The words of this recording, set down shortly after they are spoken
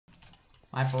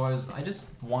Hi boys, I just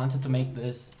wanted to make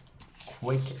this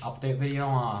quick update video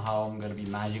on how I'm gonna be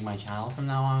managing my channel from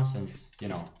now on, since, you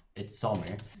know, it's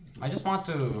summer. I just want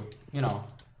to, you know,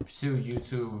 pursue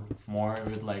YouTube more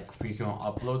with like frequent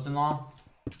uploads and all.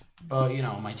 But, you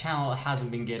know, my channel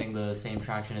hasn't been getting the same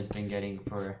traction it's been getting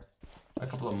for a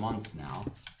couple of months now.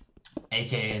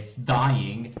 AKA it's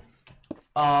dying.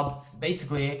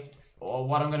 Basically,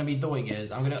 what I'm gonna be doing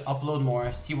is I'm gonna upload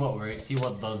more, see what works, see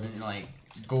what doesn't, like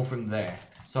go from there.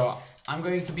 So I'm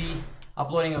going to be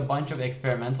uploading a bunch of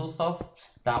experimental stuff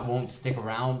that won't stick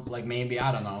around, like maybe,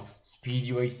 I don't know,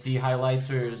 speed UHC highlights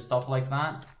or stuff like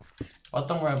that. But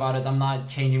don't worry about it, I'm not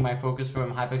changing my focus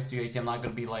from Hypex to UHC. I'm not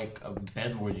gonna be like a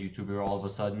Bed Wars YouTuber all of a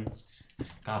sudden.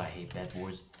 God, I hate Bed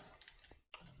Wars.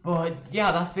 But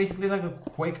yeah, that's basically like a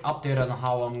quick update on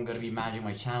how I'm gonna be managing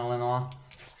my channel and all.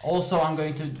 Also, I'm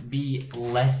going to be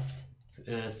less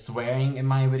swearing in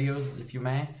my videos, if you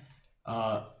may.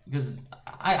 Because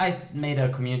I made a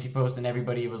community post and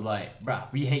everybody was like, bruh,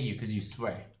 we hate you because you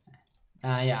swear.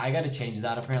 Yeah, I gotta change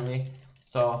that apparently.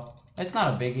 So, it's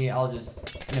not a biggie, I'll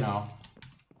just, you know,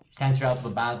 censor out the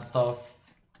bad stuff,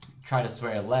 try to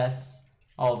swear less,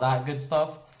 all that good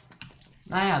stuff.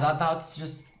 Yeah,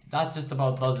 that just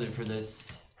about does it for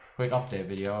this quick update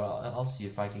video. I'll see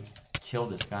if I can kill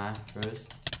this guy first.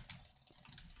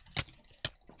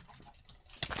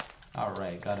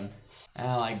 Alright, got him. And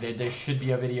like there should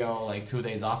be a video like 2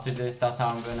 days after this. That's how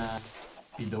I'm gonna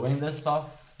be doing this stuff.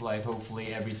 Like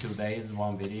hopefully every 2 days,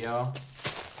 one video.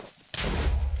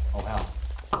 Oh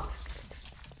hell.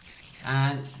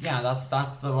 And yeah,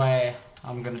 that's the way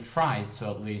I'm gonna try to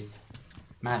at least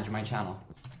manage my channel.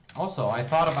 Also, I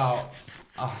thought about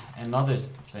another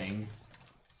thing.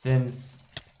 Since,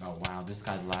 oh wow, this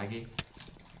guy's laggy.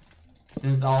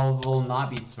 Since I will not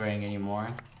be swearing anymore,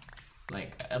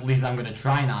 like at least I'm gonna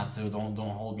try not to. Don't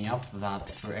hold me up to that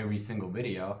for every single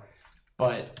video.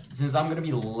 But since I'm gonna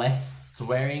be less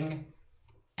swearing,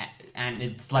 and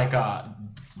it's like a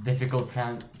difficult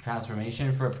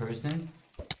transformation for a person,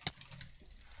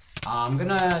 I'm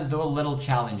gonna do a little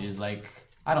challenges. Like,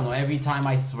 I don't know, every time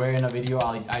I swear in a video,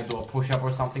 I do a push-up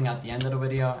or something at the end of the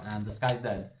video, and this guy's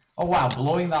dead. Oh wow,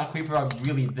 blowing that creeper up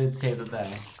really did save the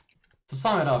day. To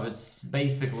sum it up, it's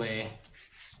basically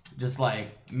just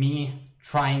like me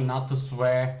trying not to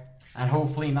swear and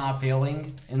hopefully not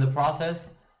failing in the process.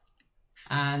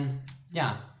 And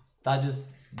yeah, that just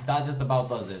about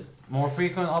does it. More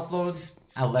frequent uploads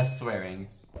and less swearing.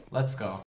 Let's go.